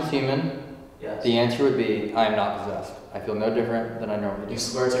conscious human, Yes. the answer would be I am not possessed. I feel no different than I normally do. You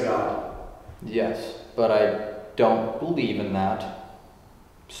swear to God. Yes, but I don't believe in that.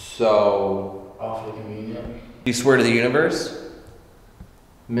 So, Awfully convenient. You swear to the universe?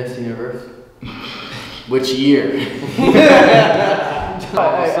 Miss Universe. Which year? Hey,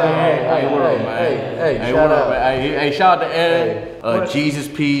 shout out. Hey, shout out to Ed. Jesus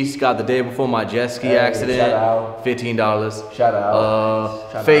Peace got the day before my jet ski accident. shout out. $15. Shout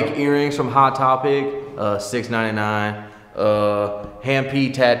out. Shout Fake out. earrings from Hot Topic. $6.99. Hand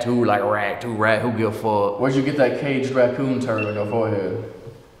pea tattoo like rat. Who give a fuck? Where'd you get that caged raccoon turd on your forehead?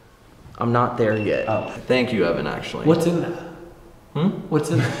 I'm not there yet. Oh. Thank you, Evan. Actually. What's in that? What's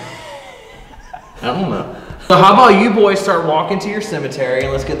in that? I don't know. So how about you boys start walking to your cemetery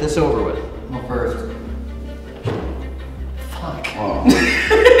and let's get this over with. Well, first. Oh.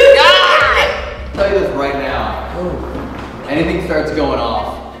 I'll tell you this right now. Anything starts going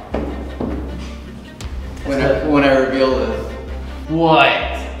off when I reveal this. What?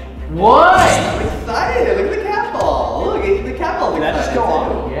 I'm excited. Look at the cat ball. Look, the cat ball. Did that just go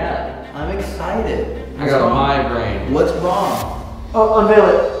off? Yeah. I'm excited. I got a migraine. What's wrong? Oh, unveil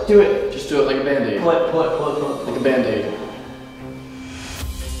it. Do it. Just do it like a band-aid. Pull it. Like a band-aid.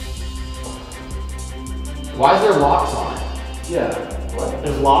 Why is there locks on it? Yeah. What?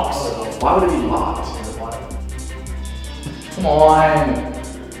 There's locks. Why would it be locked? Come on.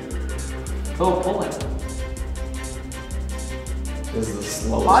 Oh, pull it. This is the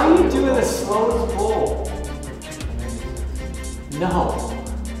slowest. Why are you doing the slowest pull? No.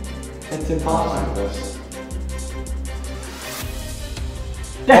 It's impossible.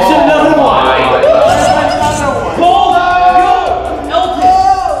 That's another one! That's another one! Hold on! Elton!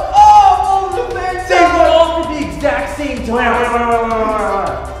 The man they went off at the exact same time.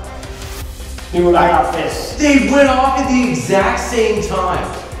 Dude, I got fists. They went off at the exact same time.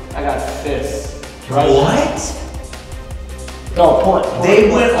 I got fists. What? Go, pull it. They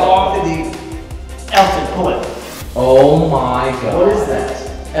went off at the. Elton, pull it. Oh my god. What is that?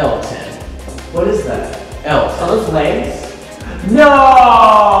 Elton. What is that? Elton. Are those legs? No!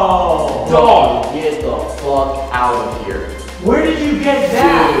 Dog, get the fuck out of here. Where did you get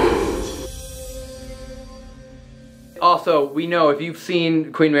that? Also, we know if you've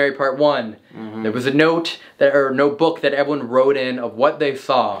seen Queen Mary Part 1, there was a note or notebook that everyone wrote in of what they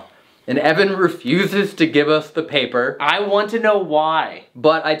saw. And Evan refuses to give us the paper. I want to know why.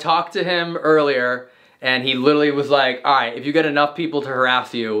 But I talked to him earlier, and he literally was like, all right, if you get enough people to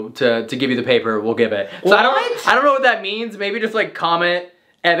harass you to give you the paper, we'll give it. So I don't know what that means. Maybe just like comment,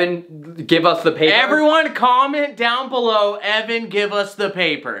 Evan, give us the paper. Everyone comment down below, Evan, give us the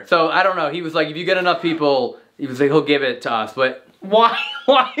paper. So I don't know. He was like, if you get enough people, he was like, he'll give it to us. But Why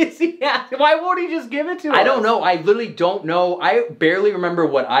is he asking? Why won't he just give it to us? I don't know. I literally don't know. I barely remember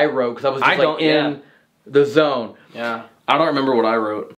what I wrote because I was just in the zone. Yeah. I don't remember what I wrote.